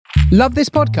Love this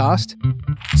podcast?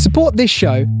 Support this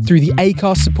show through the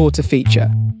Acast supporter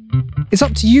feature. It's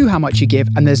up to you how much you give,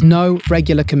 and there's no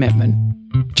regular commitment.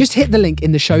 Just hit the link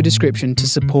in the show description to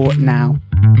support now.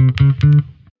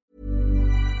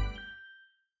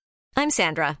 I'm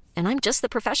Sandra, and I'm just the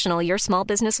professional your small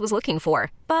business was looking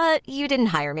for. But you didn't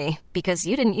hire me because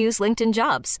you didn't use LinkedIn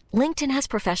Jobs. LinkedIn has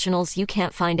professionals you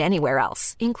can't find anywhere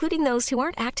else, including those who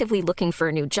aren't actively looking for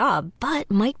a new job, but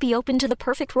might be open to the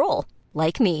perfect role,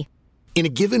 like me. In a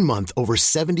given month, over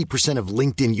 70% of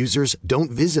LinkedIn users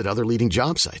don't visit other leading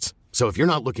job sites. So if you're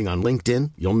not looking on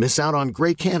LinkedIn, you'll miss out on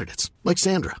great candidates like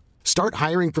Sandra. Start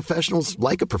hiring professionals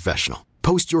like a professional.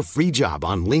 Post your free job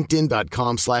on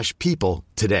linkedin.com/people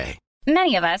today.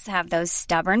 Many of us have those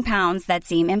stubborn pounds that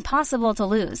seem impossible to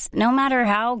lose, no matter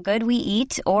how good we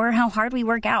eat or how hard we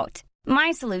work out.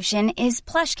 My solution is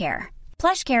PlushCare.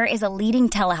 PlushCare is a leading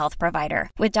telehealth provider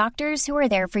with doctors who are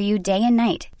there for you day and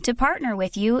night to partner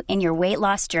with you in your weight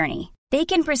loss journey. They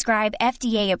can prescribe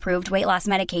FDA-approved weight loss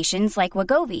medications like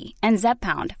Wegovy and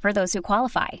Zepbound for those who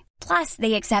qualify. Plus,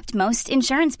 they accept most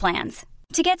insurance plans.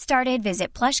 To get started,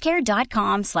 visit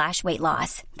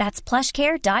plushcare.com/weightloss. That's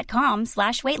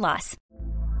plushcare.com/weightloss.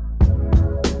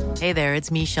 Hey there, it's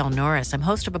Michelle Norris. I'm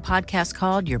host of a podcast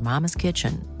called Your Mama's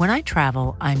Kitchen. When I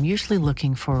travel, I'm usually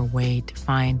looking for a way to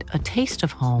find a taste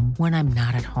of home when I'm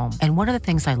not at home. And one of the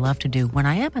things I love to do when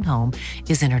I am at home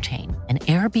is entertain. And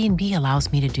Airbnb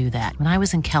allows me to do that. When I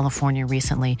was in California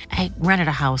recently, I rented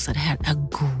a house that had a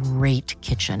great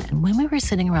kitchen. And when we were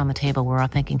sitting around the table, we're all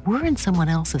thinking, we're in someone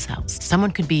else's house. Someone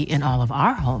could be in all of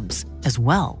our homes as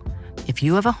well. If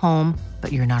you have a home,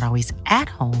 but you're not always at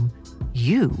home,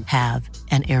 you have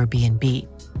an Airbnb.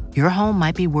 Your home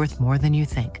might be worth more than you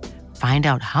think. Find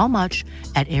out how much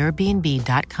at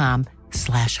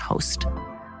airbnb.com/host.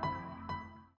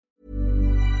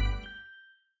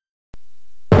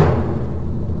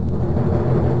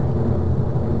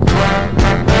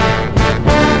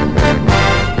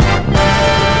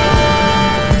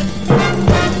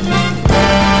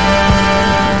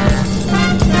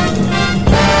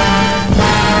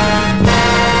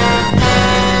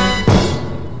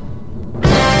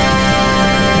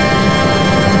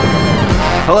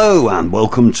 Hello and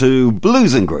welcome to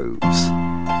Blues and Grooves.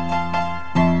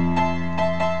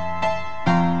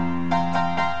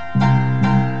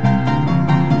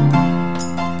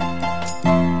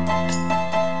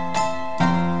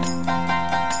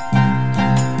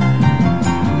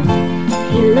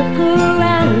 You look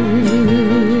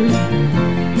around,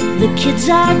 the kids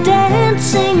are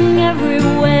dancing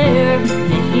everywhere.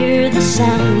 You hear the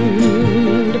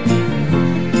sound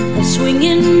of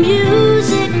swinging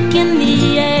music in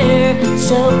the air.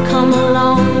 So come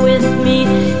along with me.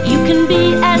 You can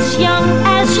be as young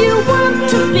as you want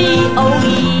to be. Oh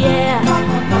yeah,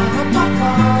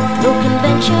 no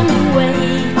convention way.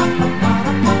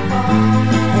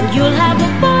 And you'll have a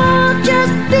ball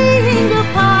just being a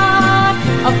part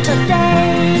of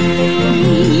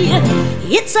today.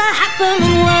 It's a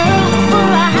happening world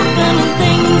full of happening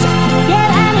things. Get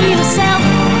out of yourself,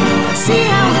 see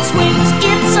how it swings.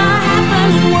 It's a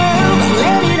happening world,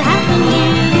 let it happen you.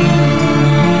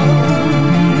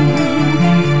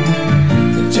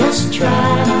 Just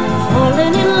try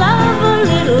falling in love a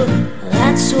little.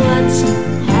 That's what's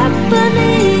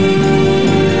happening.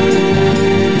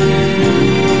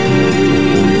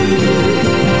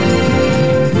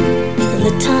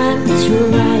 The time is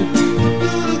right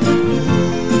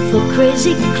for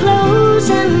crazy clothes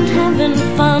and having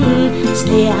fun.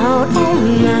 Stay out all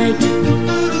night.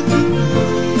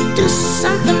 Do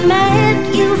something mad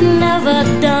you've never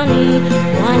done.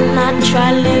 Why not try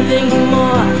living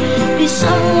more? Be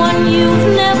someone you've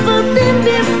never been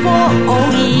before. Oh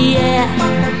yeah,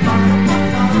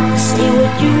 say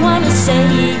what you wanna say,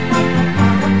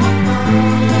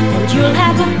 and you'll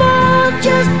have a ball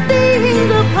just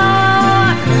being a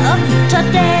part of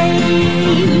today.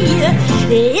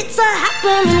 It's a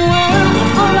happening world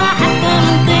full of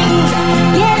happening things.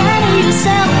 Get out of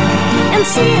yourself and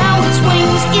see how it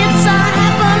swings. It's a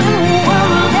happening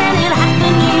world and it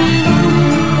happened you.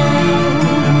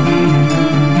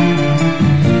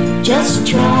 Just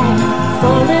try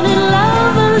falling in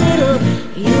love a little.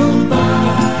 You'll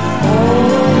find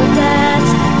all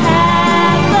that's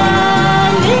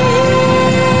happening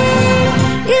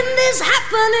in this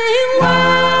happening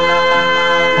world.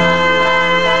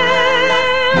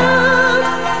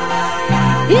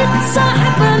 It's a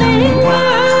happening world.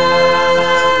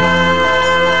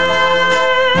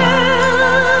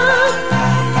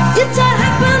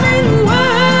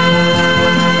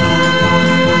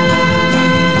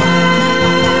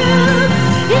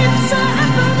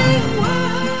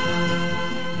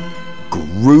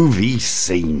 movie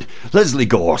scene. Leslie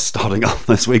Gore starting off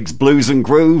this week's Blues and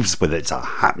Grooves with It's a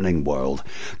Happening World.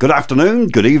 Good afternoon,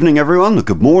 good evening everyone,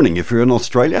 good morning if you're in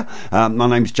Australia. My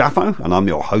name's Jaffo and I'm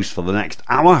your host for the next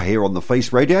hour here on The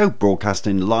Face Radio,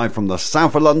 broadcasting live from the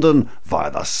south of London via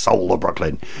the soul of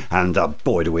Brooklyn. And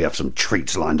boy do we have some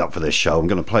treats lined up for this show. I'm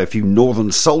going to play a few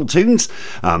northern soul tunes,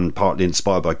 partly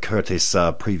inspired by Curtis'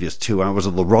 previous 2 hours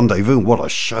of The Rendezvous. What a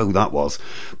show that was.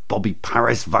 Bobby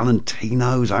Paris,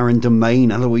 Valentino's, Aaron Domain,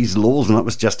 Eloise Laws, and that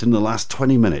was just in the last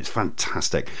 20 minutes.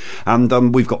 Fantastic.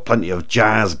 And we've got plenty of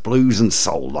jazz, blues and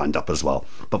soul lined up as well.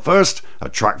 But first, a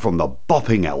track from the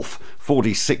Bopping Elf.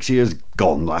 46 years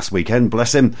gone last weekend,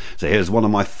 bless him. So here's one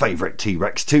of my favourite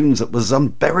T-Rex tunes that was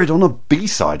buried on a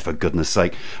B-side, for goodness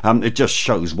sake. It just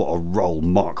shows what a roll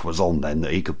Mark was on then,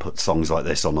 that he could put songs like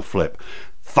this on a flip.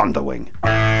 Thunderwing.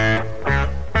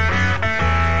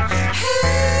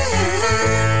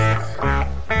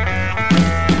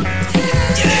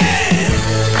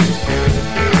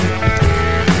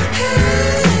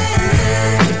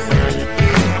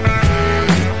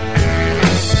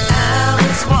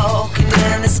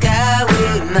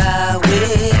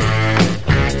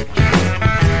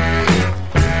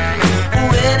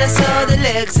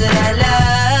 That I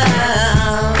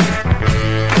love,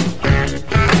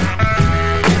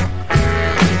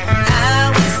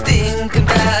 I was thinking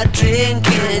about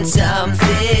drinking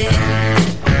something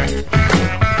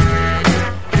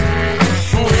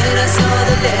when I saw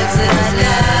the legs that I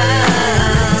love.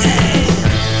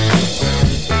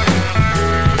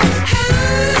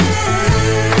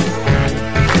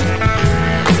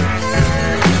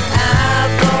 I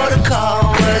bought a car,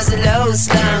 was a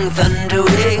low-slung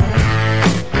thunderwing.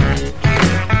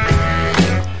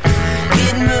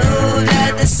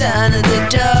 The sound of the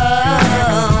door.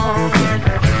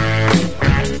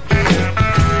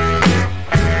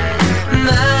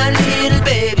 My little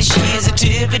baby, she's a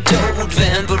tippy-toed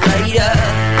vampire.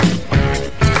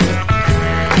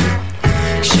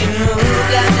 She moved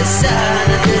like the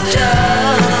sound of the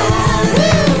door.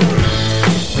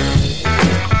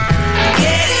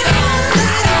 Get it on,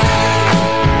 right on.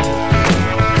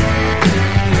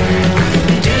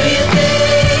 Do you think?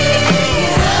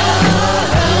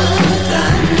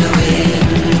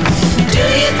 Do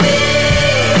you think?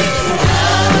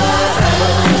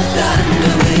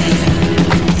 Thunderwing,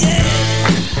 yeah.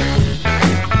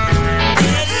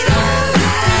 Get it on,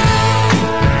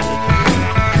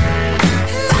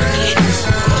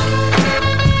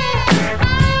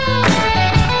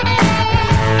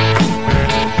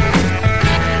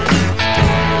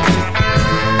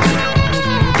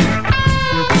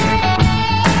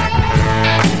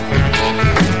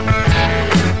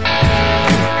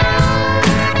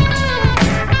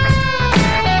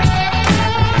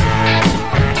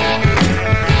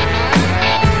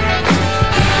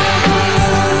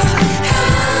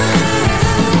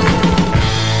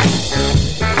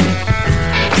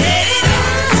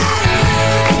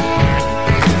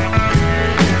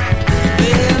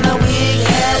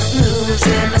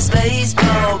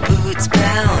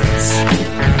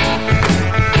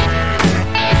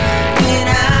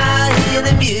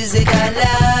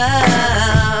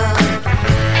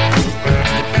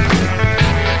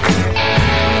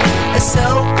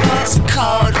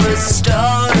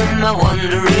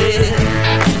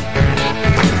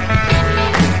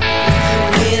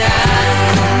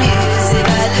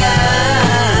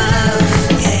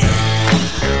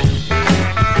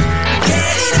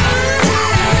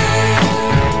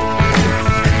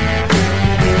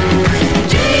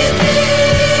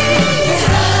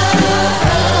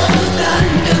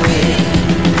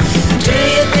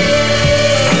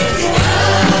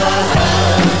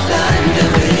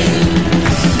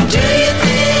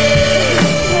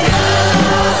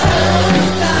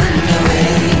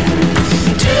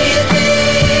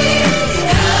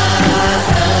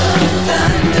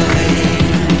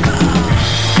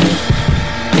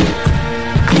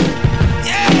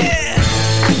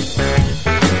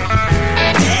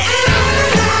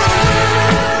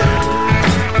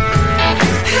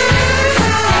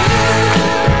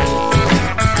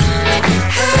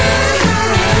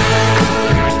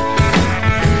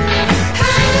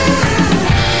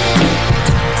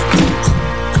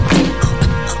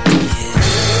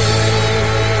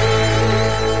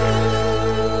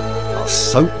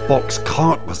 Soapbox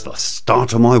Cart was the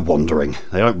start of my wandering.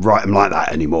 They don't write them like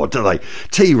that anymore, do they?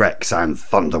 T-Rex and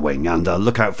Thunderwing, and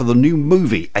look out for the new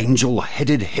movie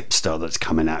Angel-Headed Hipster that's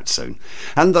coming out soon.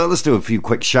 And let's do a few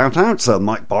quick shout-outs.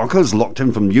 Mike Barker's locked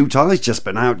in from Utah. He's just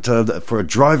been out for a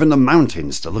drive in the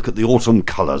mountains to look at the autumn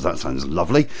colours. That sounds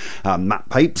lovely. Matt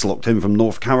Papes locked in from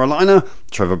North Carolina.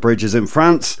 Trevor Bridge is in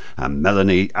France, and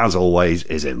Melanie, as always,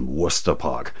 is in Worcester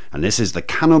Park. And this is the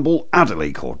Cannibal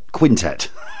Adderley Quintet.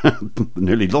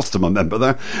 Nearly lost him a member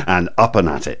there, and Up and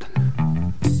At It.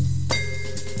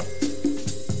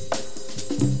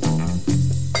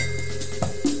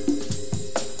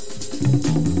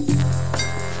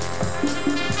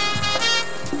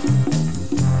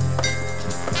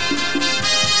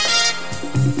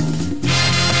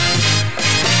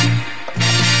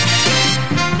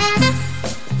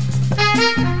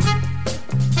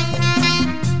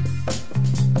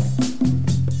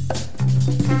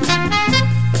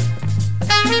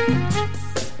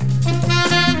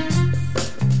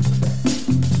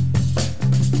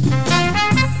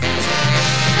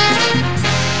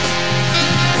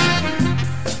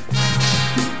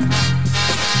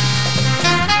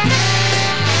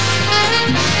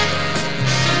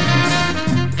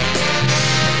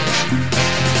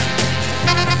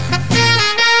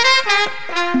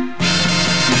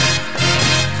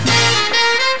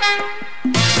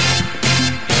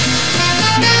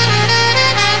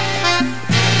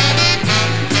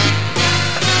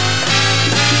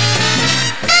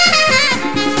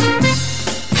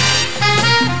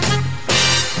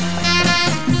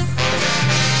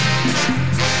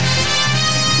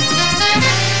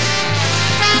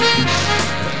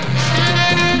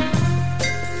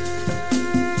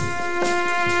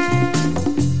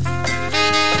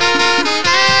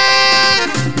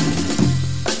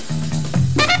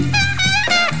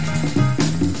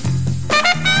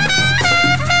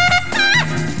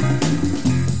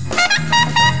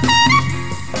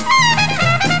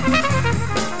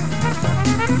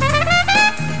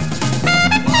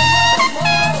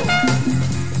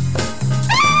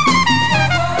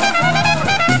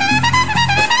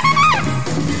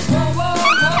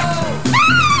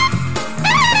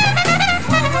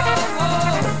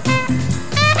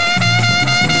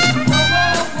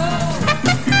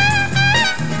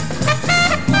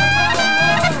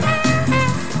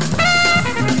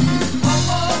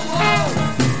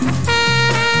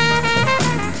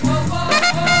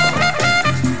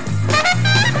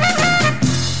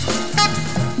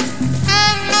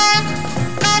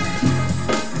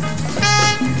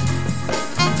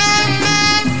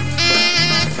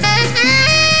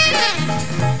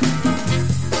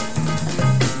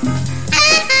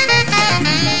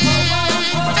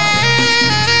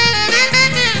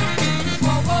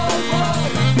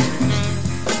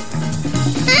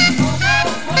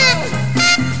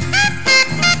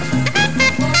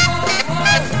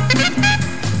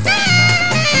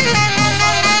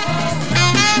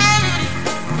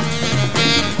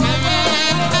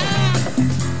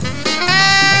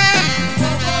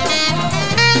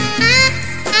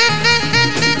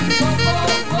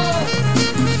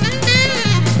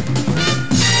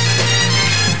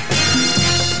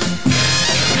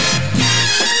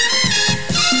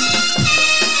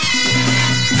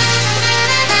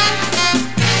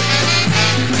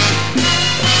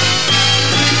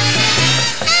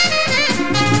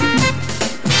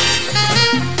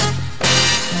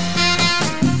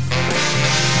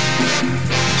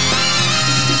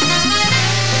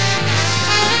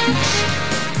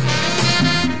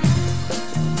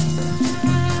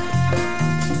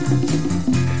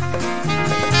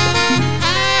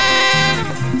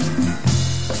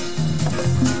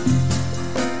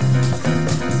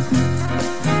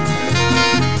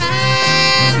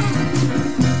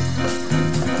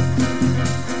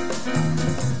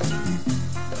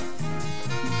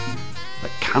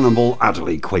 Cannibal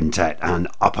Adderley Quintet and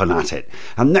Up and At It.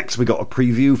 And next we got a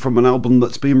preview from an album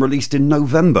that's being released in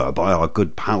November by our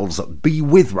good pals at Be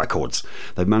With Records.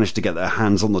 They've managed to get their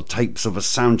hands on the tapes of a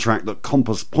soundtrack that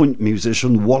Compass Point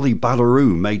musician Wally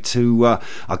Badarou made to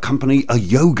accompany a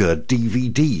yoga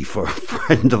DVD for a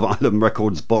friend of Island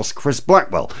Records boss Chris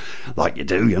Blackwell. Like you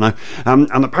do, you know.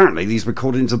 And apparently these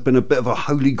recordings have been a bit of a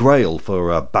holy grail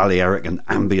for Balearic and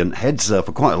ambient heads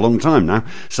for quite a long time now.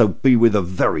 So Be With are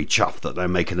very chuffed that they're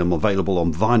making them available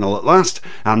on vinyl at last.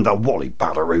 And Wally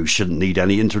Badarou shouldn't need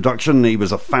any introduction. He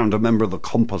was a founder member of the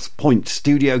Compass Point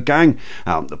studio gang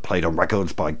that played on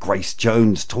records by Grace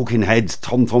Jones, Talking Heads,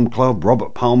 Tom Tom Club,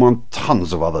 Robert Palmer, and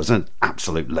tons of others. An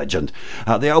absolute legend.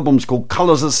 The album's called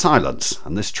Colours of Silence,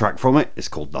 and this track from it is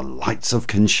called The Lights of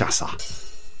Kinshasa.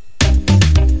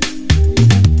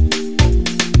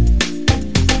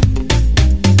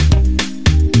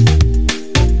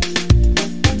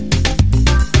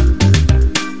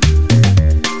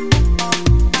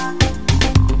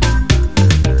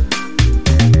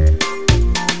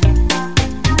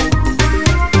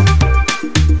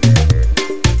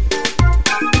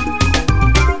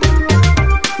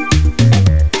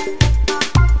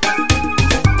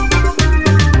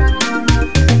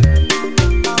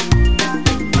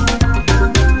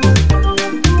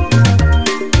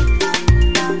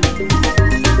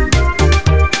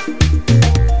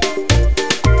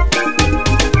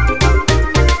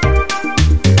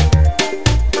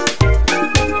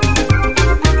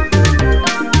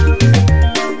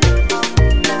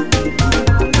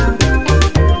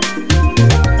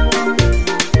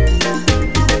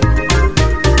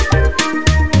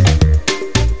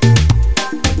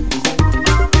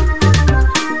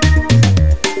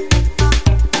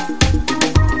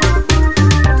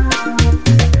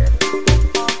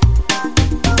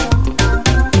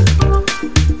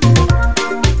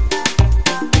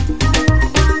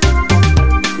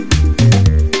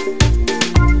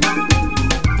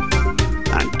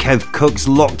 Kev Cook's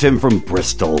locked in from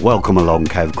Bristol. Welcome along,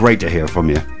 Kev. Great to hear from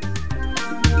you.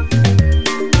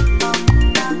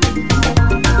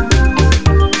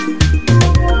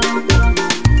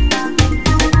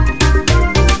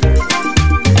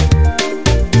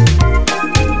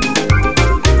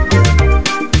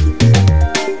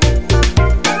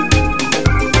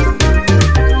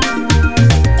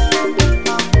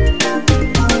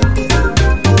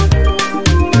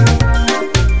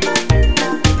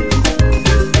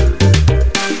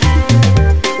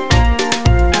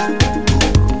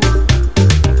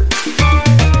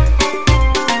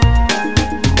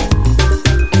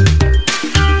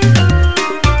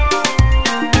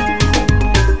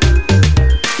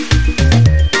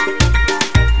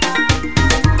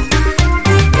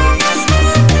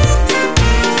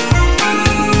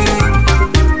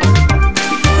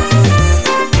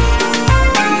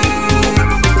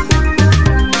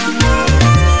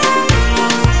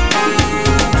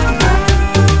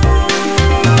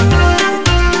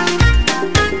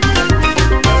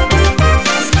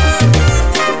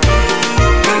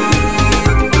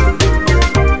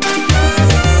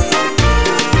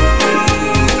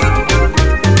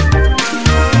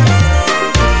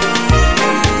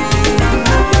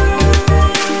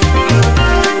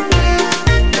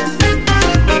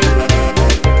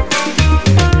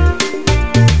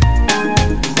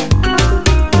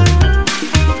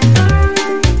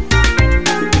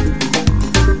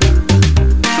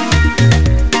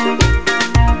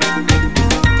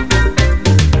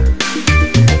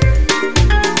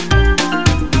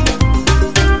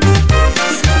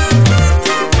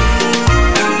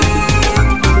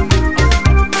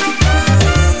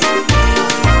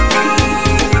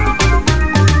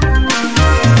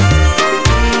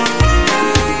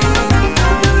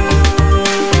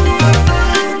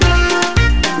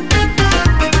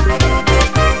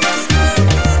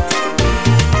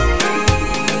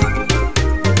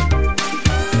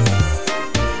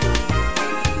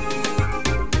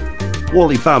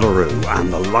 Wally Badarou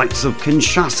and the Lights of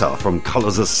Kinshasa from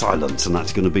Colours of Silence, and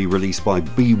that's going to be released by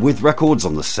Be With Records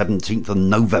on the 17th of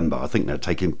November. I think they're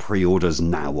taking pre-orders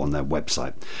now on their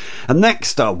website. And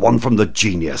next, one from the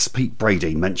genius. Pete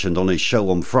Brady mentioned on his show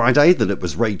on Friday that it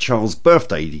was Ray Charles'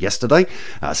 birthday yesterday,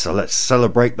 so let's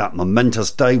celebrate that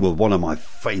momentous day with one of my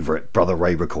favourite Brother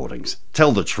Ray recordings.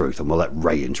 Tell the Truth, and we'll let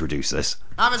Ray introduce this.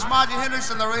 I'm Miss Margie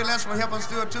Hendricks, and the Ray Les will help us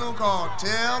do a tune called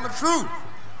Tell the Truth.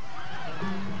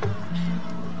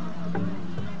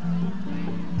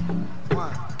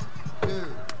 One,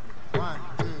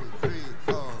 two, 3,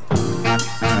 4.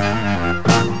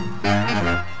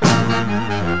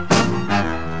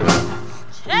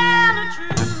 Tell the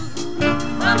truth,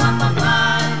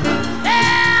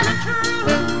 tell the truth,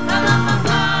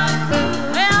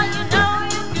 well, you know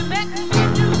you can make me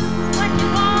do what you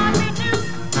want me to.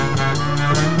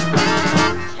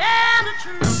 Tell the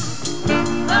truth,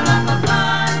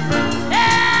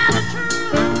 tell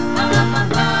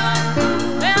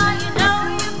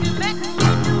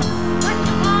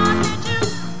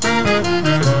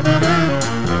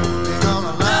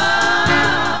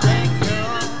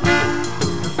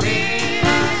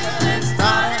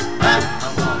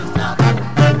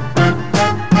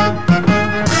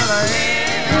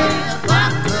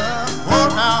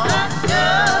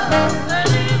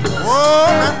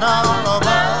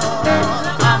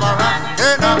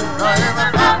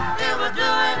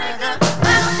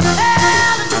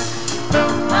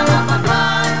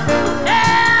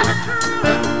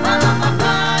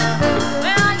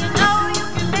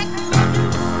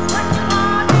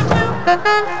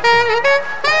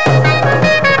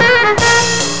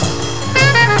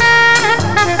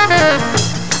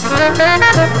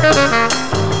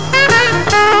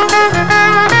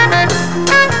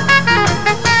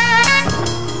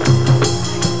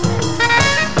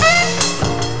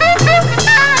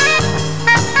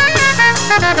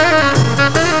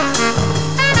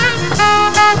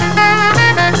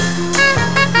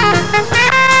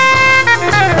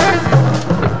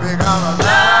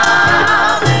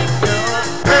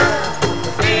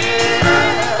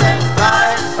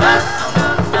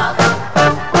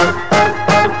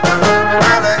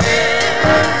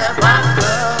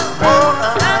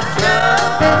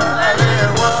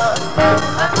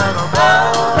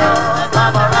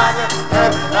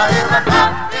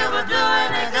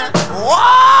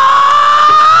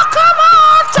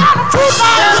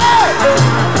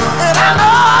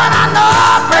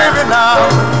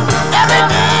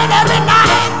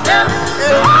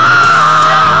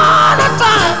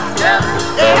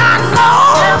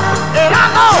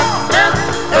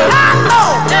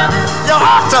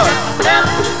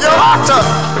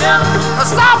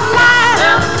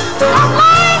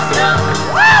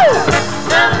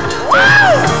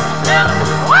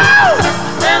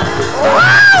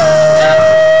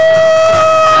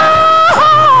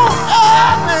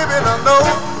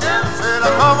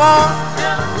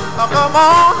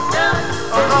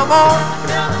Come on.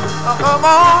 Come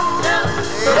on.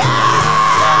 Yeah.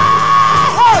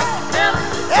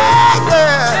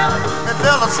 Yeah. And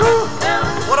tell the truth.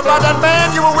 What about that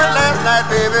man you were with last night,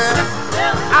 baby?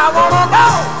 I wanna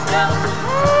know.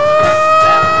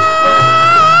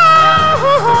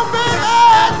 Oh, baby,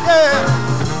 yeah.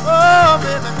 Oh,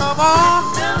 baby, come on.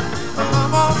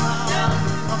 Come on.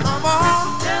 Come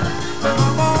on.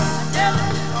 Come on.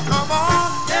 Come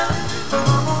on.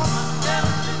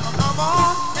 Come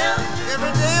on.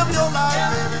 Every day of your life,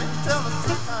 baby. Tell the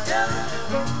truth.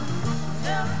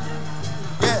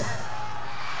 Yeah.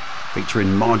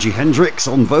 Featuring Margie Hendricks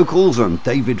on vocals and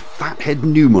David Fathead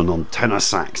Newman on tenor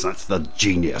sax. That's the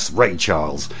genius Ray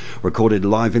Charles, recorded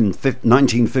live in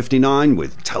 1959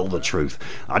 with Tell the Truth.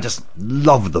 I just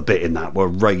love the bit in that where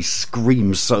Ray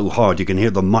screams so hard you can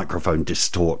hear the microphone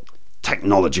distort.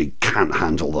 Technology can't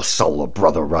handle the soul of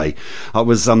Brother Ray. I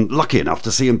was lucky enough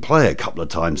to see him play a couple of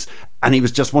times, and he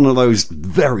was just one of those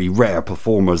very rare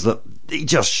performers that he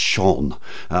just shone.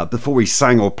 Before he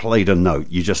sang or played a note,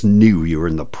 you just knew you were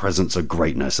in the presence of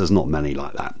greatness. There's not many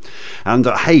like that. And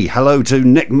hey, hello to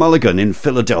Nick Mulligan in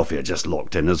Philadelphia, just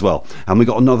locked in as well. And we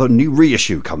got another new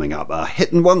reissue coming up.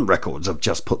 Hit and One Records have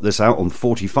just put this out on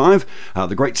 45.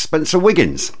 The great Spencer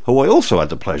Wiggins, who I also had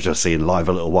the pleasure of seeing live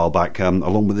a little while back,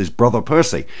 along with his brother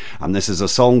Percy. And this is a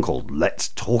song called Let's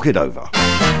Talk It Over.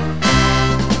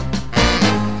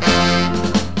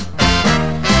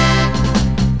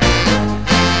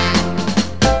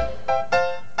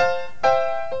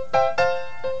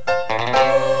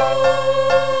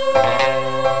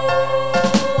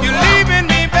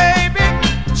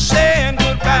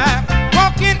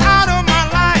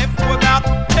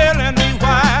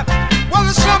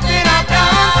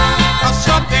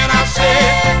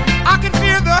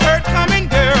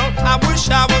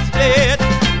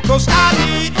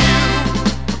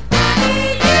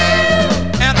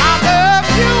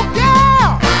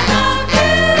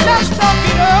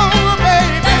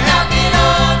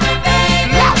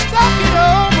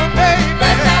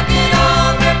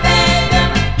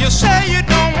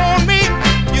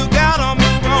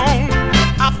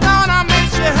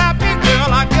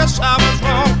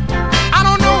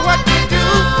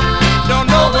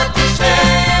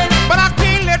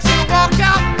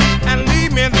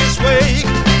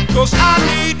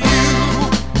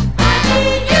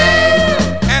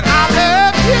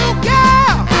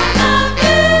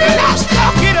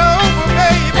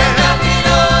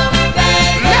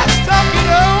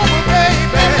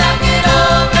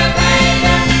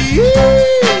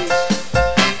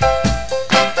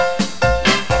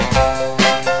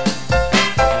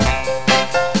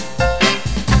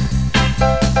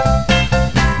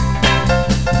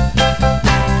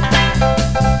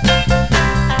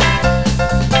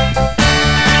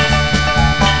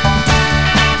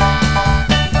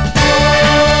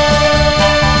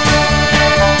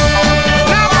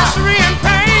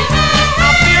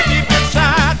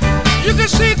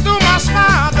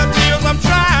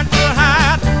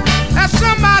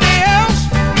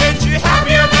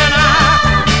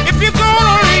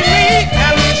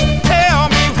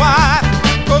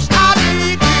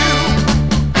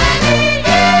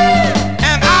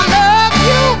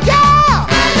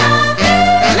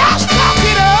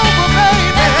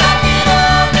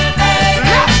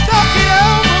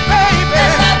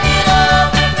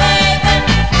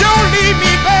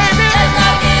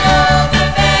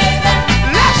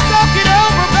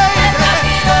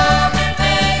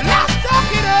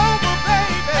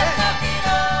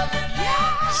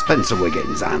 Spencer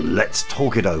Wiggins and Let's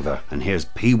Talk It Over. And here's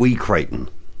Pee Wee Creighton.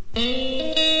 I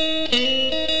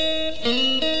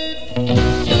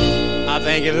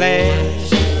think at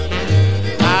last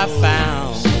I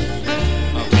found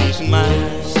a peace of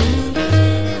mind.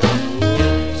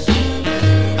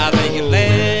 I think at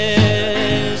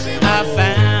last I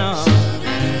found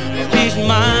a peace of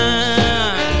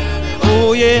mind.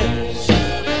 Oh yes,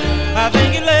 I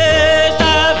think at last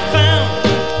I found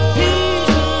peace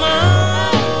of mind.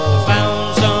 I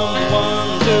found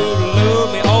someone to love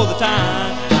me all the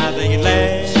time. I think at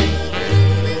last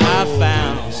I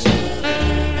found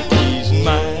peace of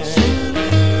mind.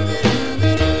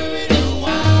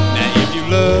 Now if you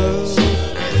love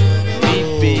me,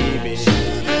 baby,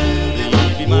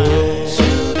 please be mine.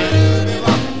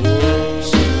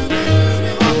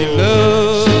 If you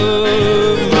love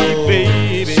me,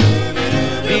 baby,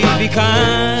 please be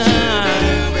kind.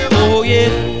 Oh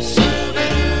yes.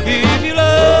 If you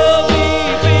love me,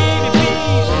 baby,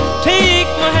 please take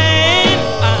my hand.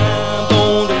 I'm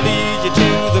gonna lead you to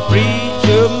the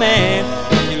preacher man.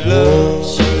 If you love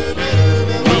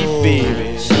me, baby,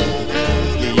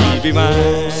 please be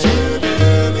mine.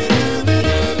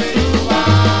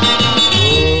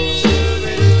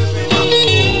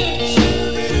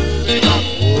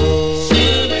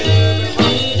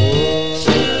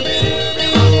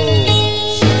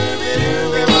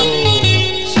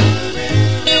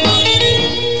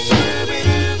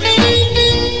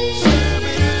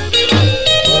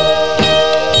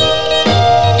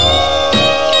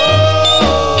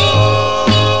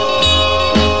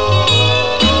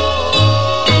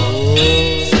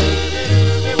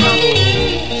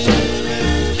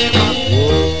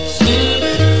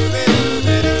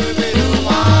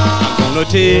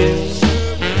 tell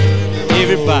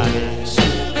everybody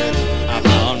I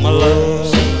found my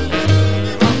love.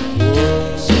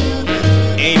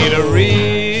 Ain't it a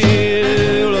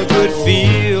real good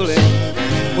feeling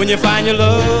when you find your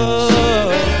love?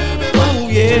 Oh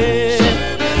yeah.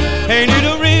 Ain't it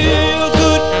a real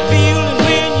good feeling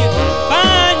when you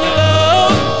find your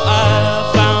love?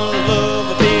 I found the love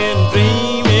I've been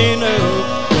dreaming of.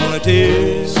 Gonna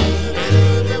tell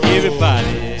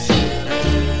everybody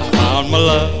I found my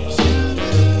love.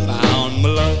 Found my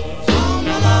love. Found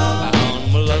my love.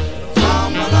 Found my love.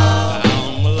 Found my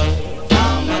love.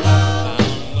 Found my love.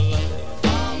 Found my love.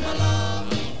 Found my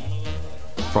love.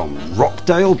 From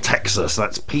Rockdale, Texas,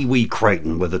 that's Pee Wee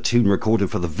Creighton with a tune recorded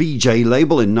for the VJ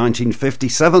label in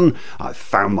 1957. I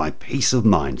Found My Peace of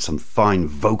Mind. Some fine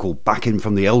vocal backing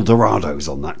from the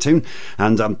Eldorados on that tune.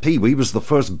 And Pee Wee was the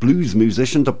first blues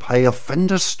musician to play a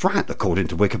Fender Strat, according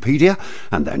to Wikipedia.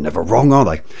 And they're never wrong, are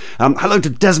they? Hello to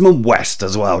Desmond West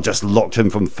as well, just locked in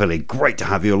from Philly. Great to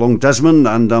have you along, Desmond.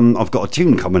 And I've got a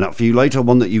tune coming up for you later,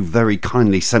 one that you very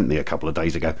kindly sent me a couple of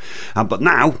days ago. But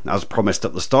now, as promised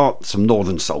at the start, some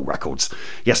Northern Soul records.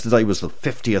 Yesterday was the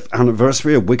 50th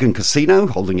anniversary of Wigan Casino,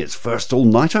 holding its first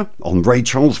all-nighter on Ray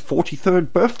Charles'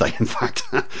 43rd birthday, in fact.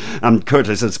 And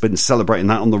Curtis has been celebrating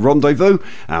that on the Rendezvous,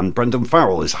 and Brendan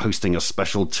Farrell is hosting a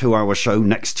special 2-hour show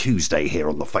next Tuesday here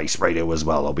on the Face Radio as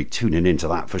well. I'll be tuning into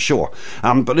that for sure.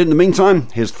 But in the meantime,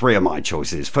 here's 3 of my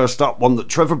choices. First up, one that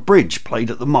Trevor Bridge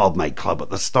played at the Mildmay Club at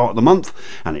the start of the month,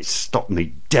 and it stopped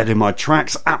me dead in my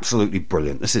tracks. Absolutely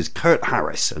brilliant. This is Kurt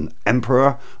Harris and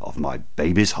Emperor of My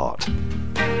Baby's Heart.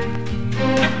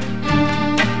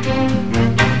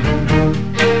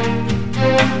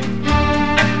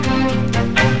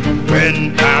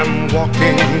 When I'm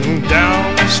walking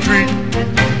down the street,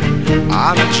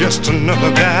 I'm just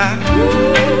another guy.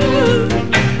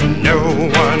 No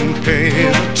one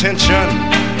pays attention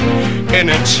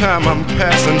anytime I'm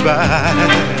passing by.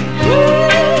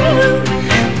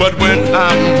 But when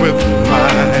I'm with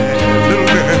my little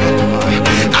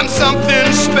girl, I'm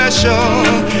something special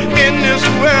in this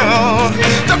world.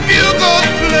 The bugles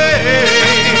play,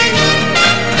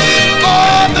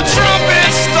 oh, the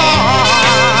trumpet start,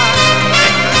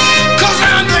 'cause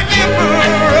I'm the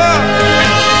emperor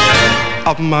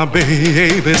of my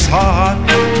baby's heart.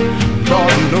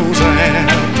 Lord knows I am.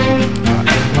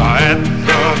 At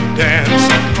the dance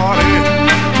party,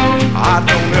 I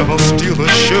don't ever steal a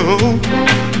show.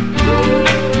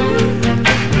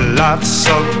 Lots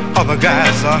of other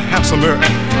guys are handsomer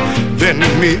than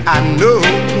me, I know.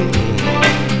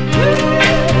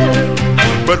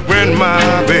 But when my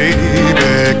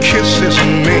baby kisses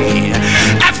me,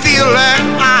 I feel like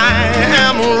I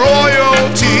am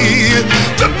royalty.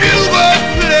 The bugle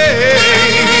play,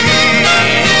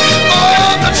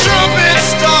 oh, the trumpet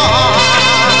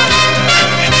start,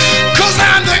 'cause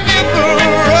I'm the emperor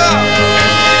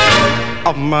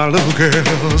of my little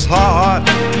girl's heart.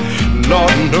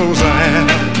 Lord knows I am.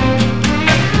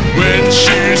 When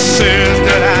she says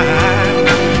that I'm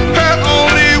her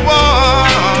only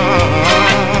one,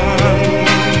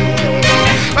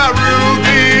 I rule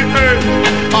the earth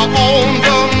on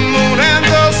the moon and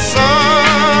the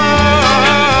sun.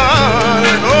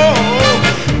 Oh,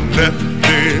 let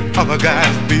the other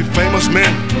guys be famous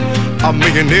men or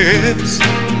millionaires.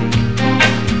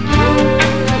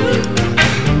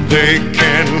 They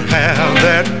can have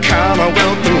that kind of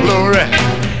wealth and glory,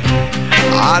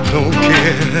 I don't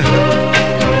care.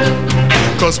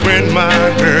 'Cause when my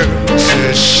girl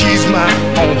says she's my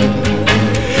own,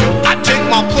 I take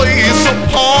my place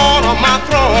upon my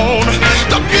throne.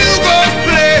 The bugles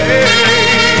play,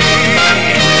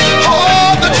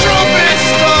 oh, the trumpet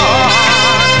start,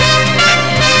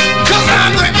 'cause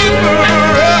I'm the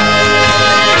emperor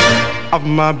of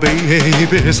my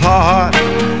baby's heart.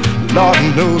 Lord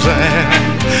knows I am.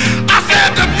 I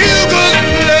said the bugles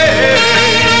play,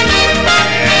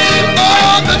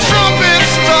 oh, the trumpet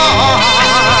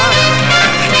start,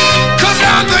 'cause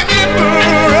I'm the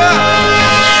emperor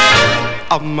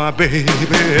of my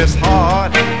baby's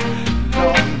heart.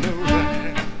 Lord knows I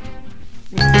am.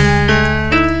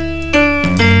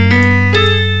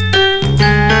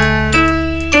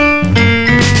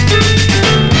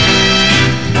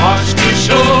 Watch the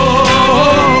show.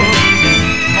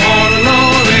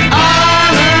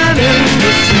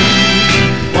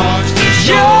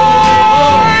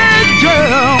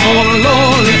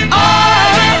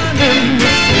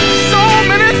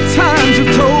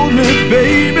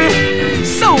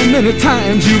 Many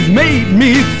times you've made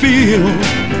me feel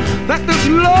that this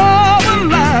love will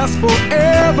last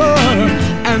forever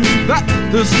and that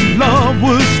this love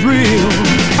was real.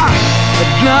 But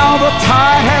now the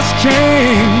tide has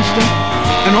changed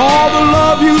and all the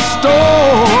love you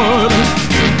stored.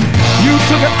 You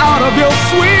took it out of your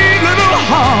sweet little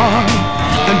heart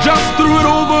and just threw it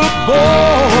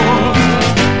overboard.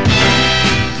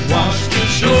 Wash the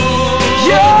shore.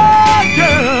 Yeah,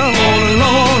 yeah, on a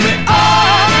lonely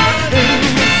island in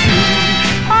the sea.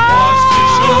 Wash the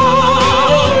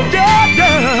shore. Yeah,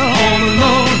 yeah, on a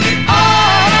lonely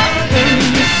island in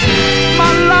the sea.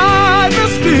 My life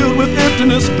is filled with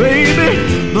emptiness, baby.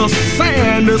 The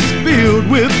sand is filled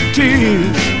with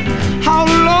tears. How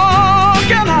long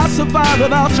can I survive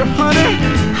without you, honey?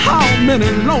 How many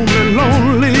lonely,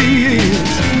 lonely years?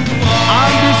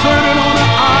 I'm deserted on an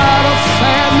isle of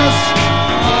sadness,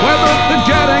 where the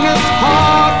forgetting is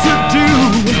hard to do.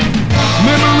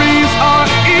 Memories are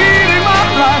eating my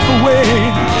life away,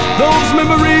 those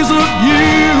memories of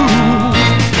you.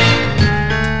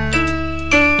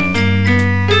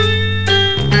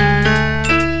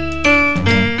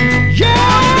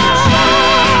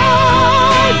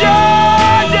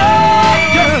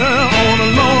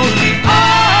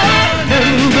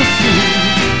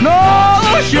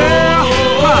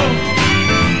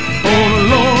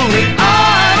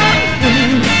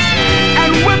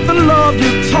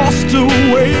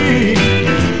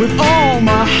 With all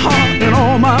my heart and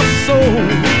all my soul,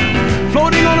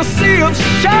 floating on a sea of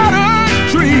shattered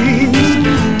dreams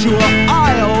to an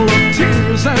isle of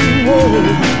tears and woe.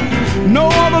 No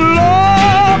other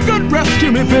love could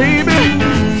rescue me, baby,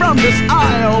 from this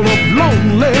isle of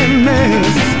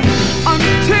loneliness.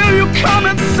 Until you come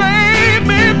and save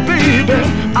me, baby,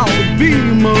 I'll be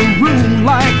marooned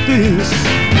like this.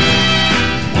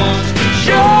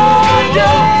 Yeah,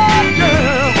 yeah,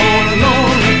 yeah, on a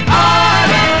lonely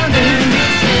island in the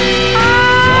sea.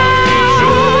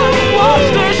 Watch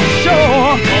the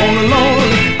shore on a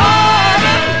lonely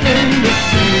island in the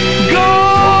sea.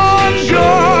 Gone,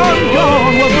 gone,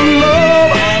 gone was the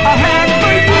love I had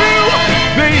for you,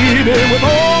 baby, with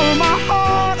all my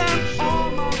heart and all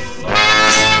my soul.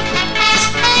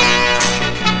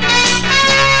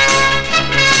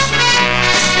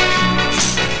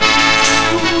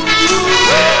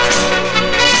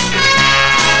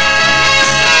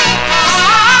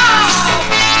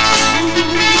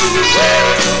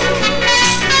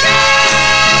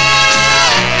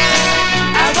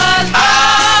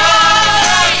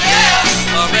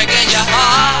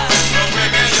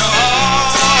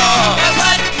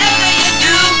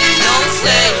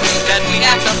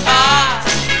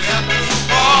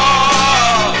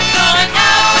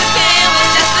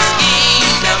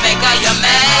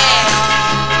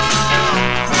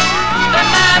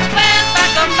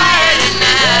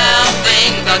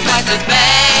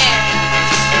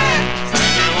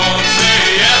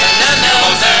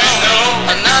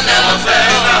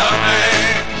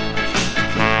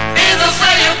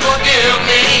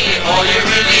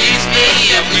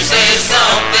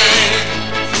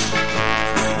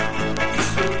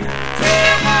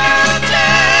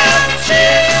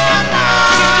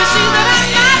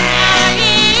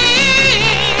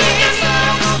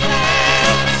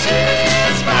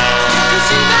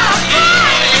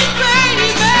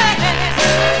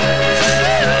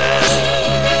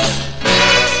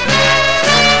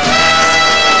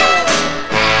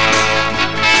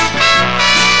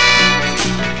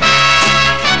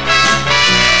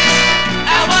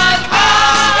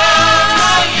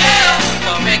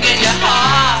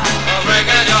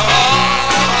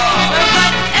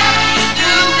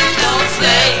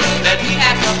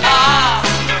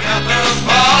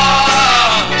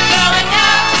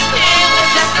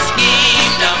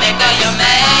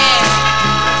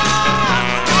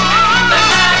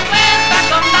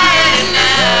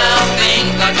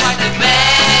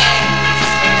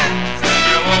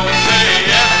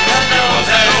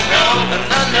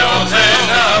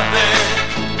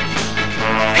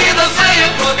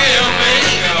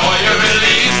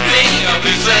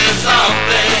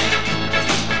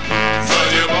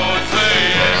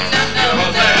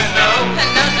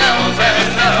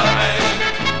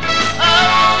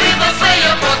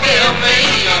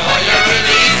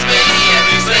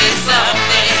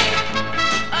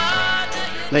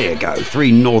 There you go,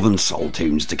 3 Northern Soul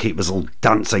tunes to keep us all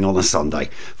dancing on a Sunday.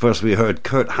 First we heard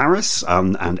Kurt Harris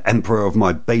and Emperor of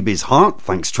My Baby's Heart,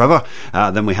 thanks Trevor.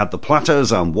 Then we had The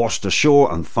Platters and Washed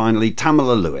Ashore, and finally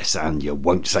Tamala Lewis and You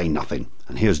Won't Say Nothing.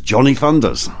 And here's Johnny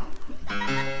Thunders.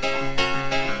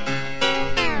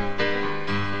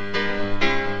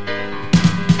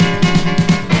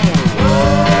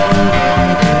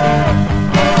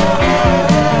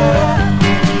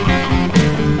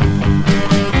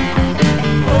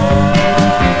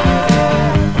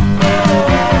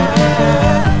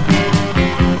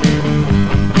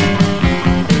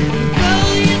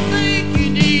 Girl,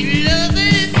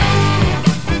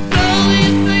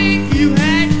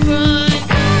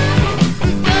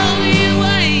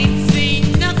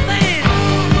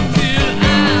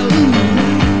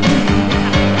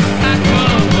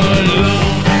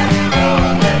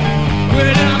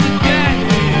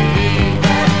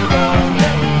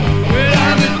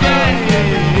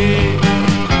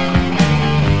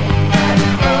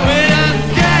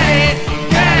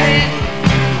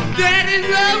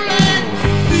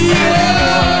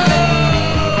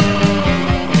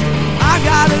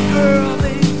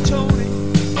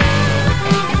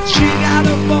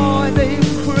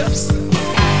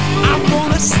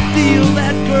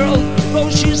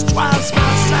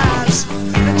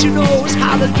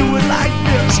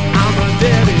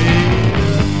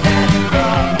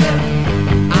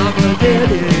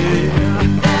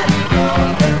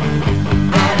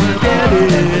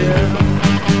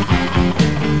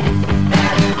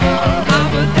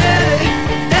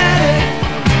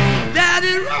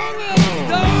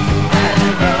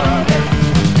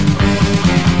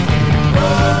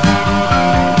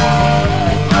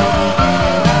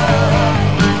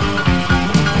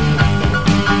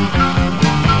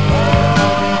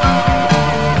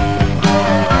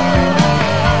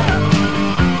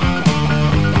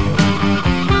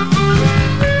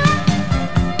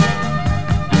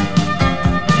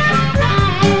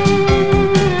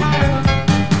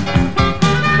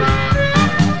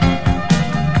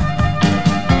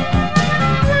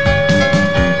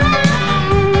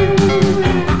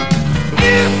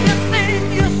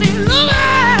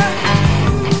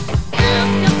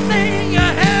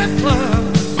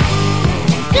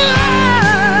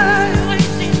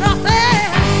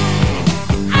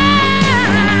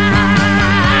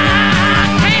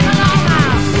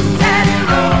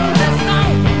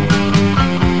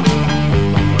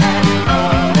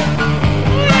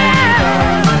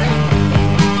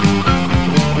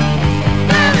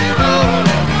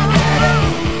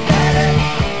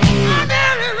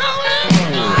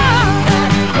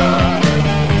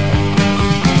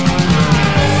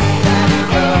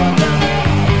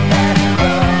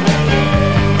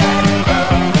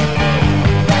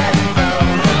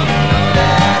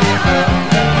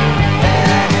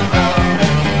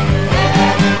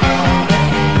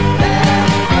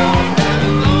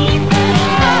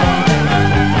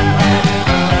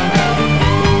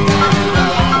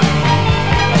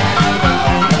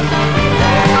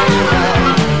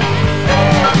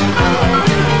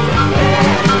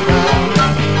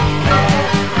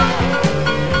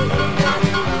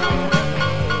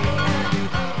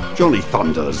 Johnny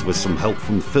Thunders with some help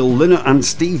from Phil Lynott and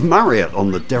Steve Marriott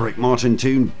on the Derek Martin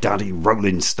tune Daddy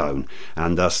Rolling Stone,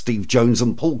 and Steve Jones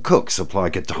and Paul Cook supply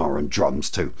guitar and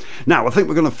drums too. Now I think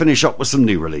we're going to finish up with some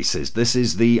new releases. This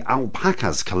is the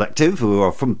Alpacas Collective, who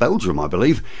are from Belgium I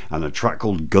believe, and a track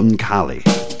called Gun Cali.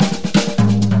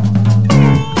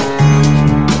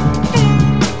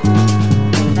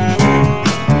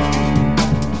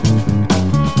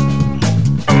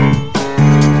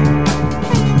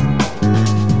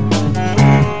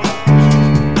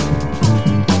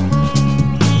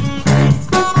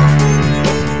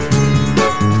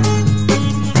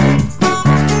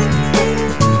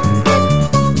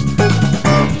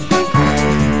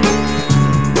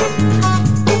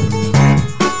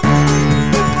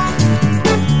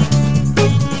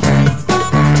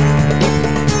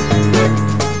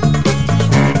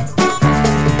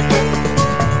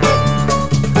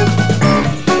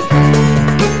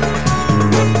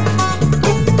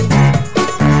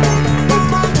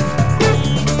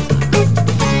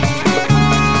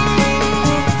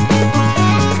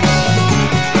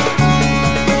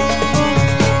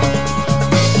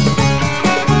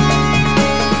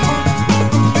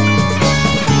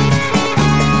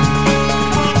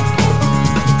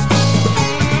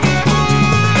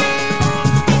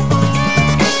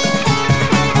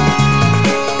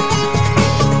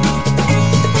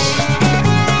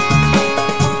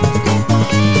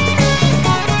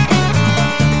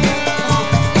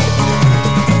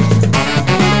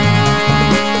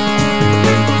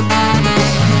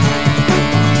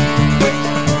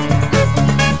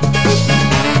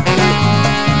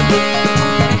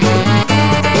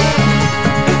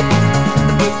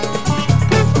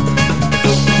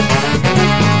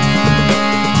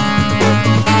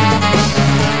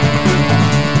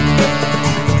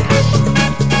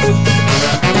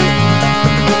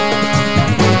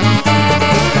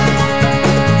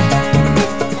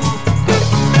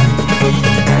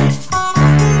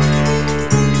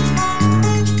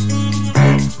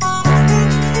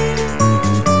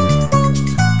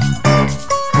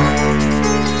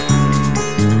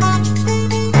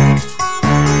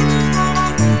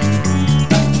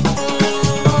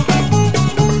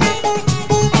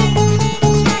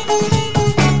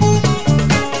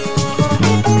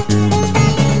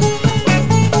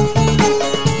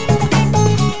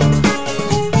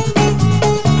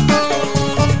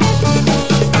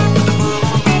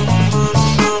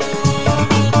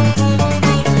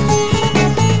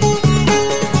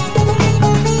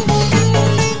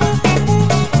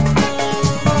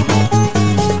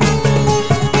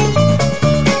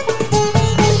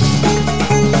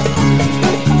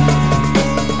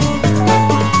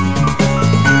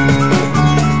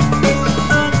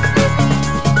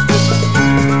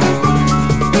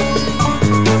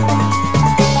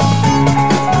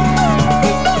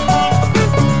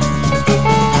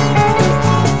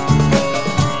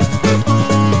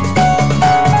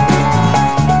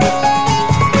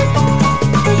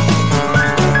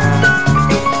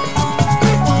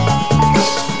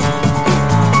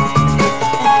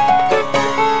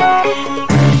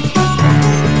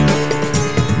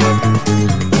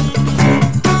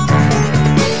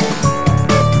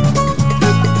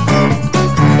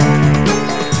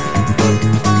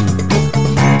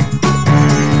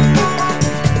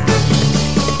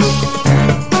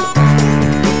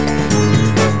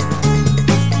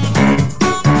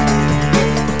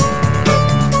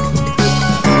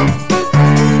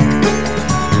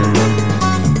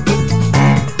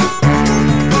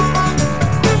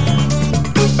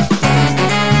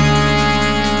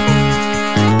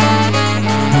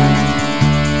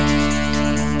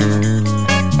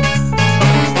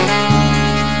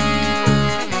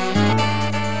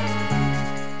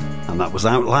 Was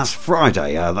out last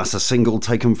Friday. That's a single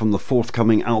taken from the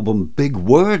forthcoming album Big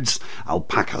Words,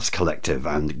 Alpacas Collective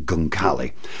and Gun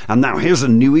Cali. And now here's a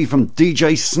newie from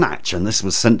DJ Snatch, and this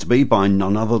was sent to me by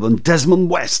none other than Desmond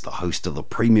West, the host of the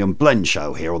Premium Blend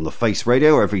Show here on the Face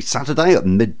Radio every Saturday at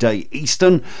midday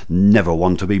Eastern. Never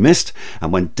one to be missed.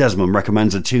 And when Desmond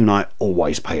recommends a tune, I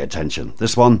always pay attention.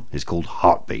 This one is called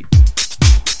Heartbeat.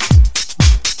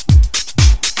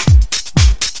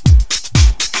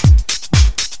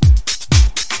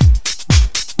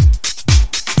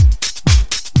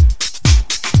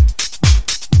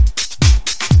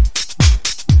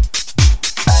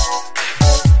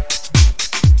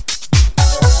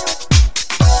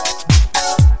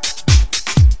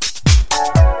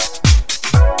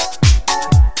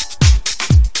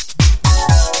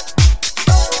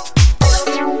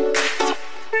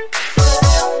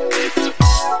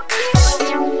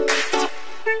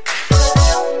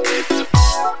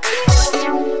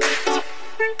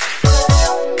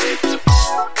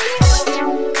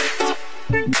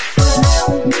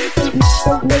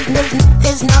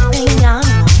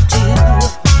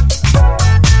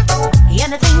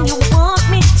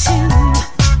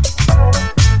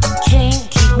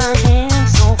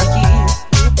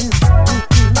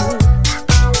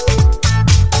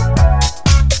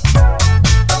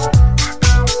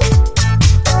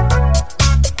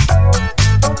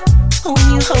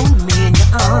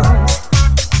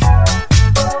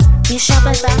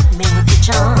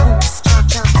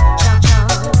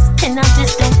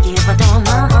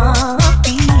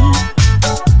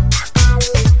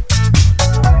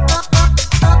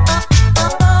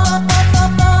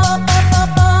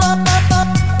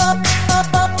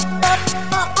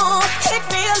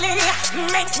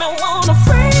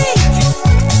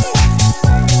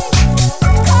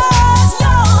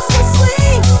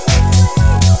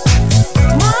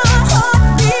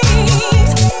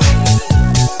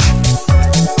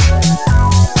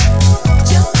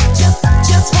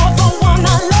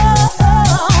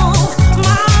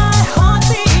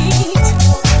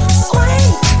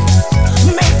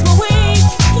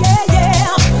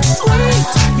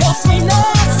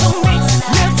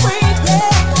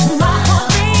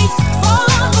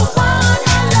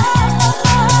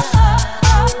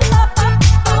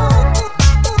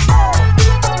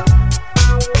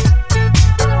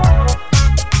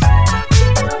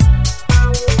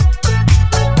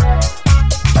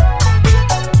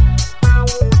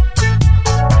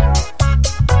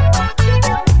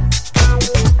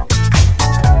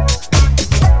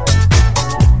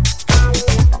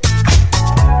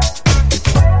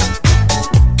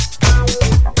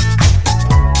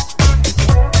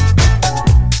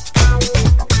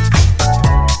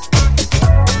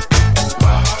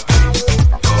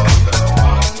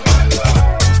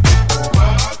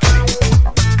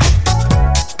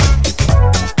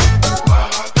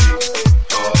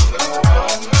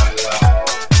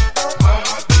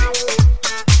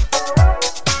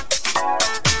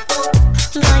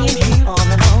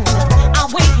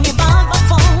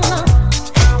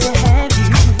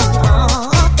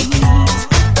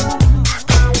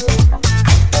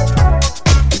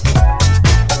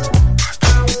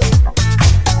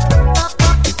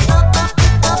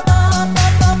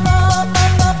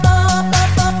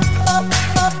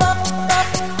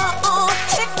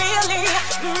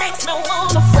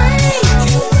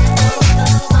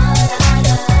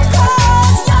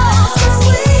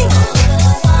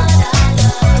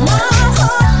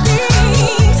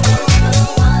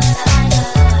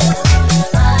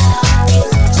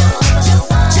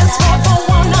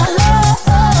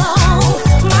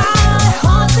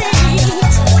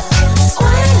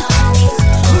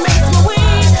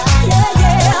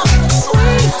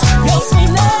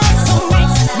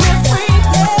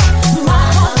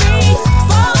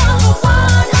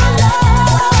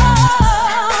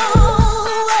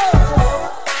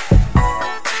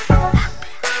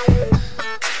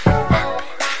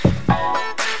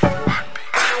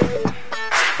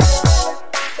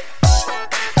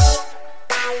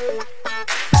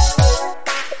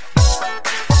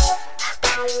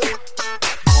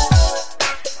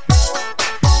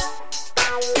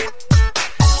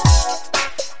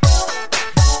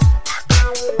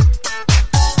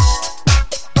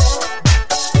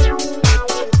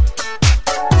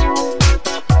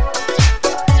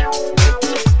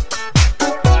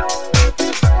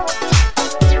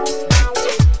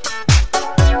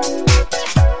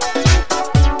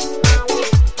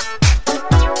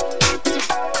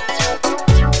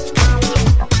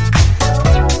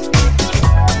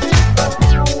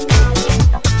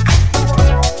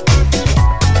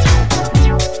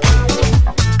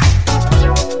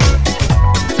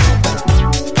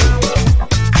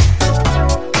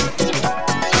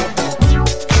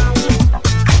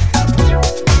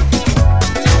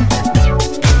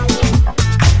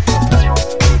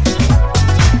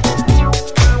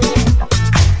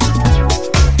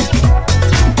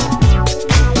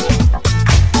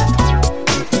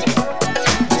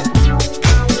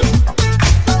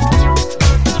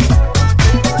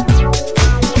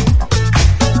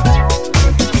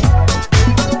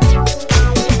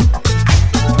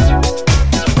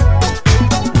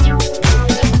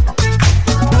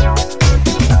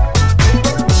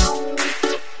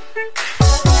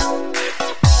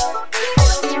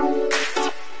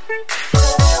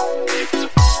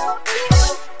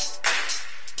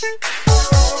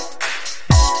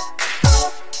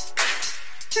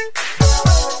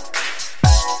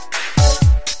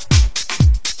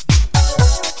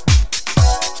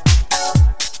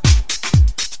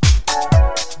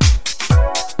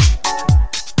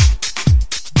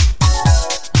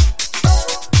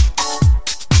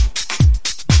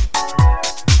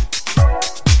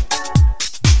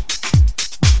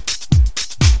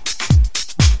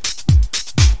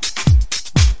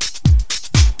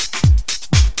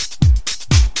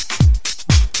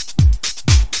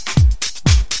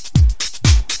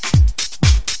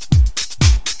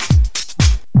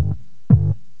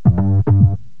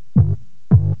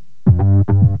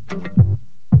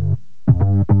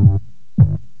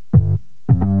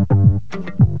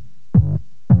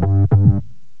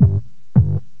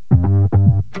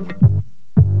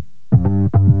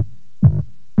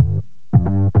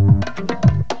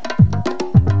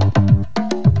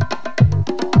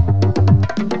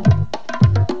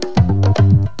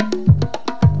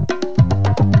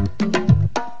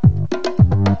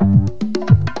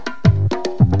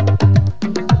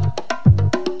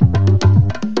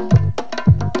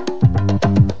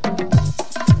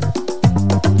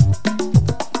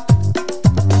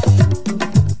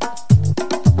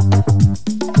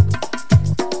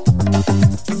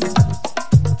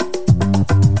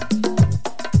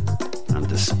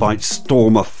 Despite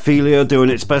Stormophilia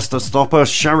doing its best to stop her,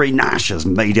 Sherry Nash has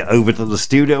made it over to the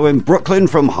studio in Brooklyn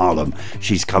from Harlem.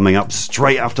 She's coming up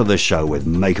straight after the show with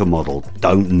Make a Model.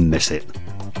 Don't miss it.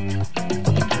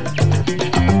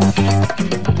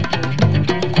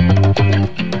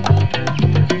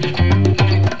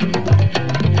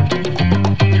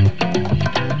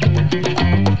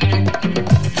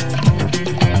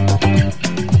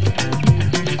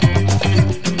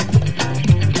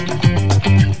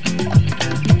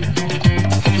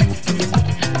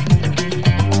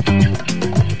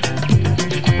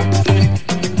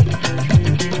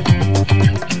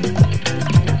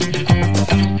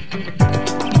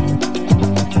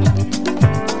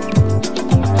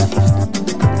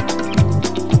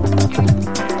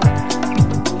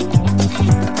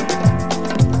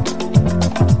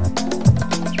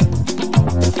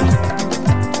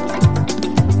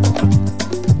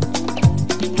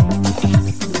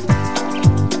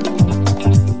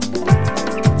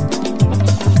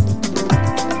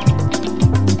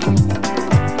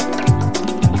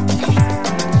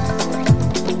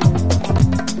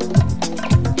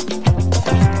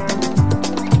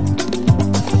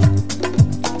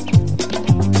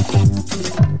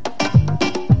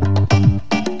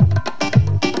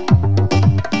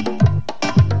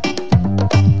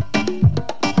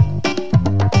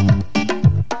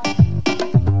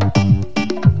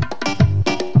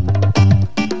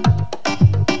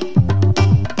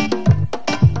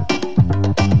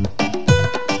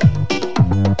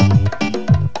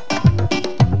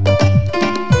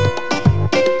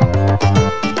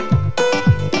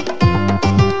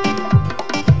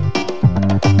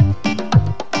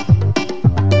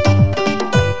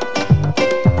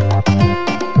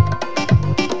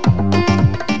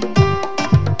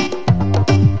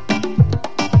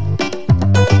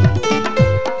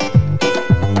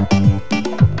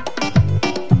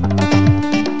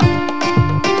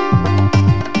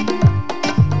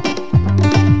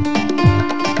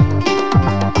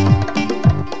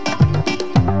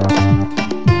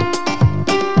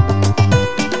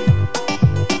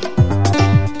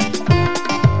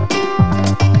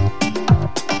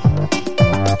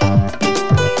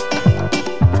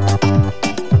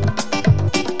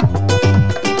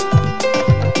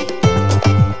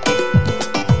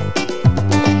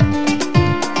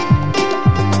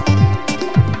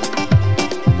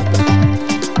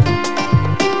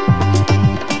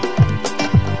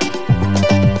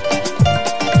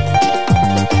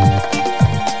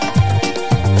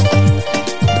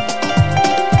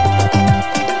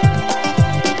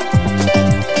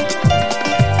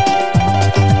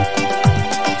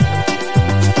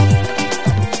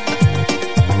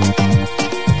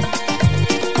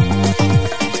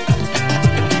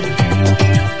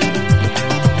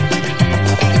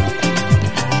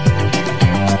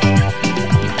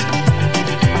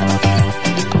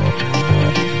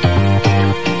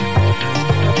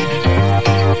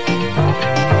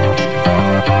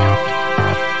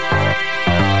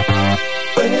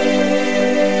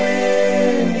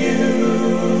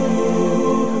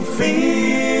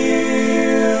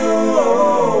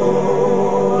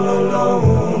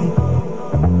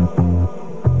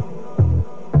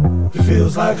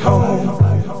 feels like home.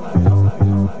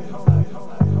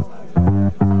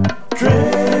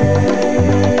 Drenched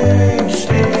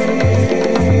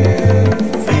in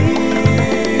fear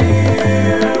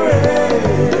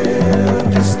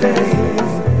and disdain.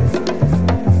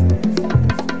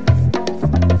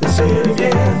 Let's say it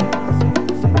again.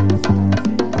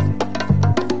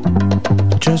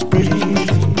 Just breathe.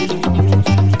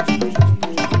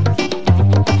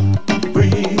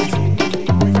 Breathe.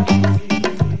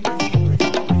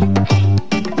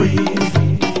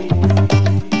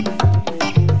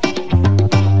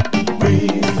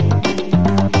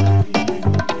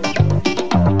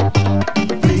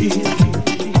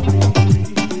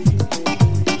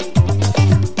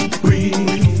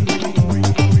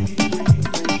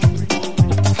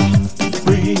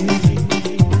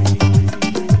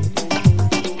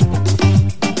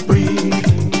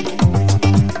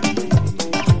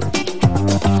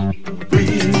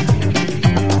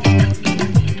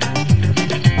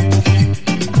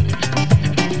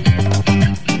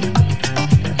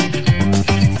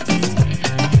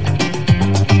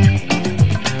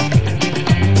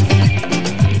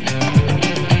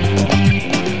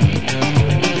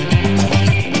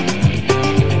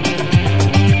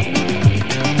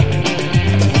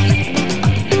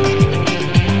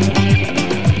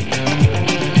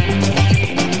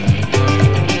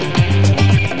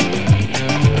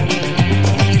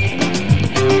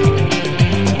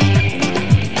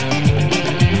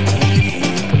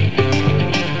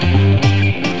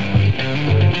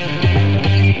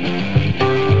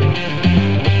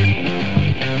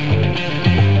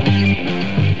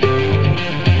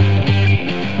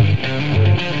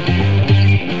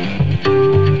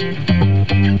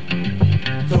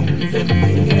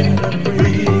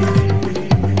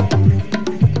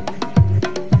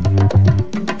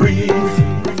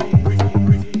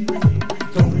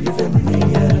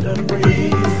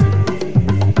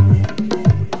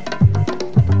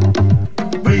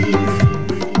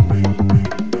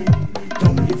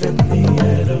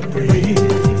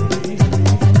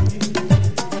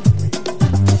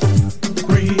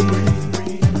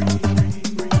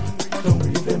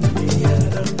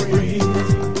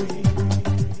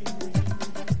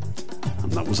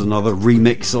 That was another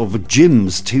remix of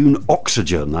Jim's tune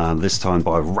Oxygen, and this time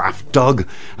by Raf Doug,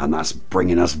 and that's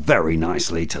bringing us very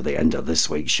nicely to the end of this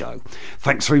week's show.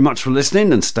 Thanks very much for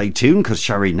listening, and stay tuned because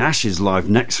Shari Nash is live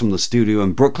next from the studio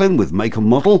in Brooklyn with Make and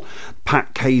Model.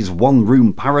 Pat Kay's One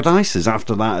Room Paradise is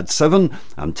after that at 7,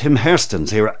 and Tim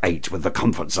Hairston's here at 8 with The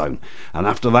Comfort Zone. And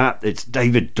after that, it's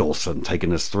David Dawson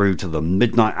taking us through to the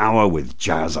midnight hour with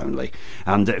Jazz Only.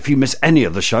 And if you miss any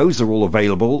of the shows, they're all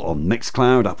available on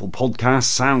Mixcloud, Apple Podcasts,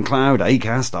 SoundCloud,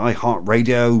 Acast,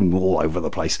 iHeartRadio, all over the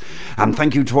place. And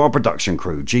thank you to our production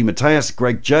crew, G. Mateus,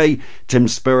 Greg J, Tim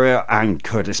Spurrier and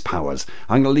Curtis Powers.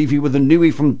 I'm going to leave you with a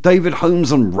newie from David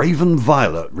Holmes and Raven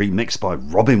Violet, remixed by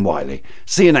Robin Wiley.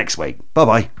 See you next week.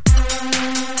 Bye-bye.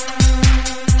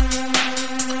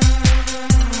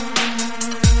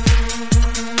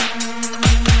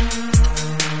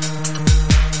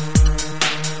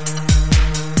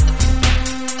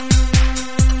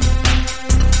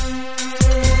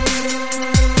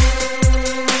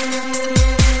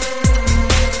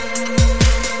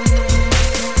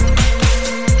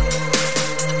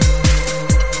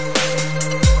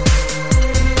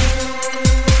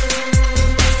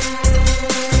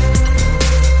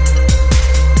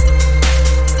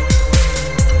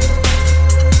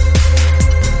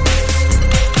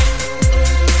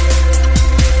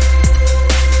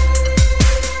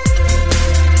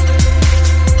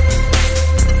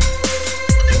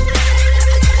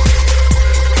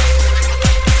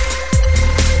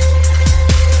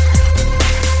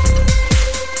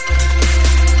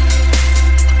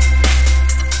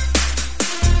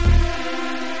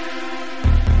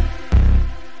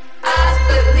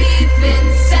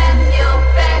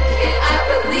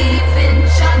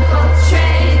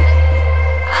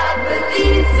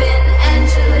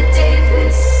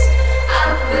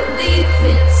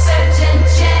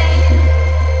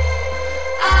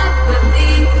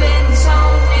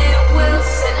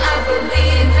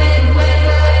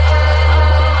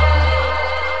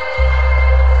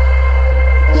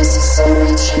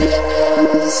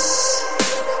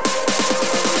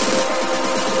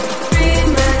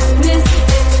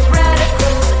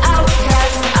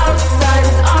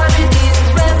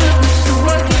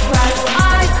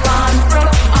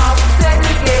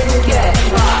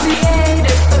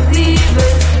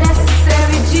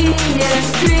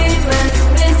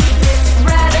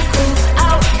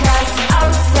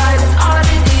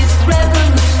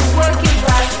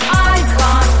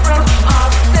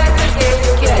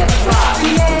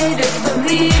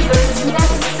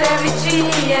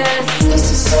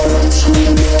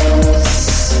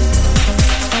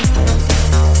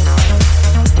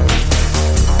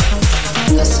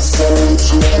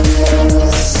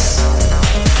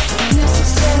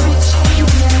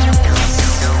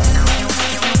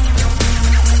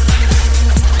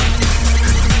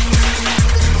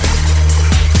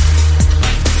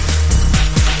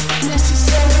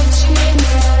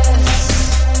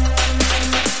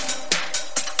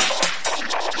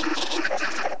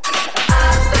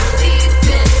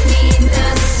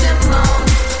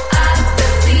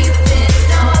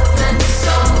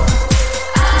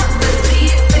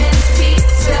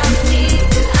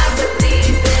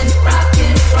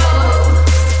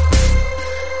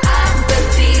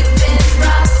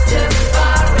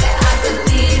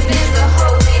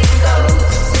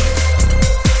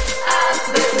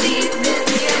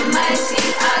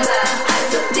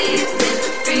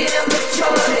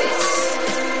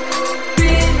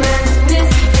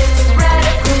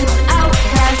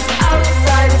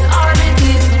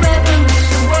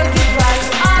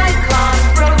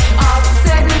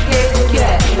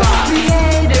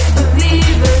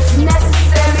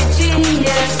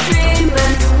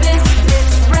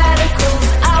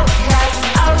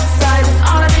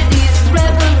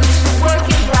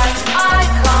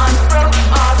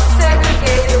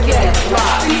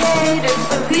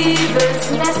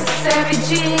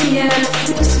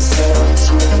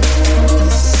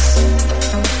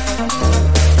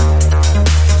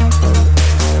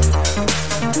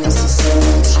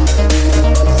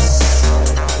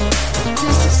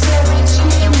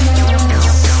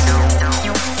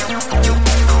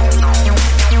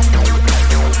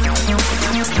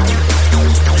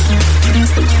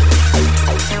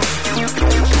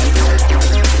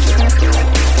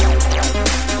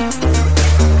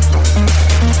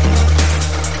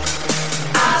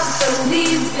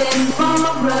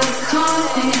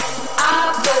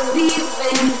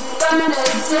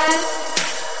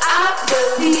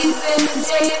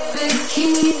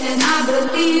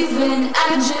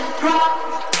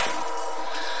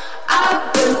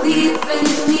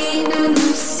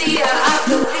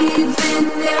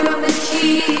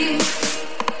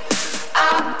 I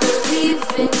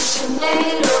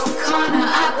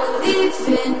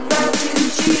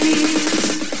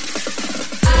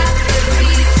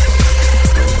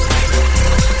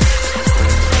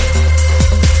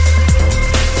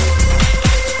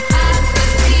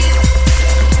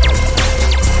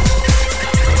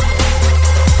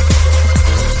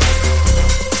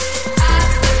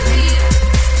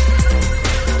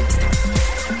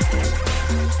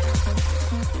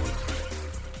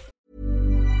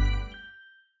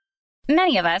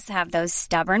Many of us have those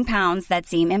stubborn pounds that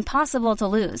seem impossible to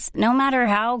lose, no matter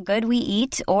how good we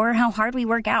eat or how hard we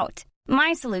work out.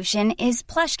 My solution is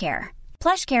PlushCare.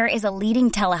 PlushCare is a leading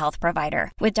telehealth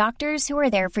provider with doctors who are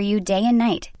there for you day and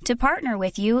night to partner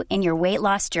with you in your weight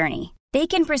loss journey. They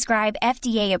can prescribe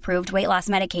FDA-approved weight loss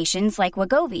medications like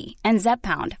Wegovy and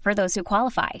Zepbound for those who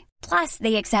qualify. Plus,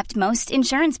 they accept most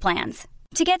insurance plans.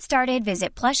 To get started,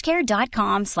 visit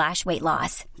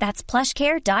plushcare.com/weightloss. That's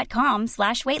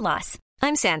plushcare.com/weightloss.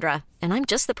 I'm Sandra, and I'm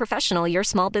just the professional your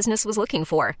small business was looking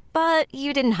for. But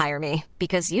you didn't hire me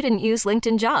because you didn't use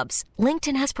LinkedIn Jobs.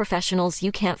 LinkedIn has professionals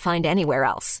you can't find anywhere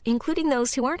else, including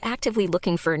those who aren't actively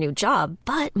looking for a new job,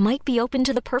 but might be open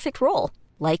to the perfect role,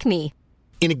 like me.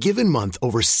 In a given month,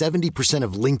 over 70%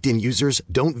 of LinkedIn users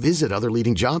don't visit other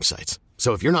leading job sites.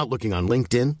 So if you're not looking on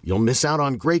LinkedIn, you'll miss out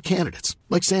on great candidates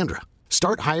like Sandra.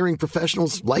 Start hiring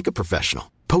professionals like a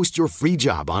professional. Post your free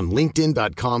job on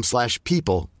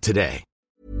linkedin.com/people today.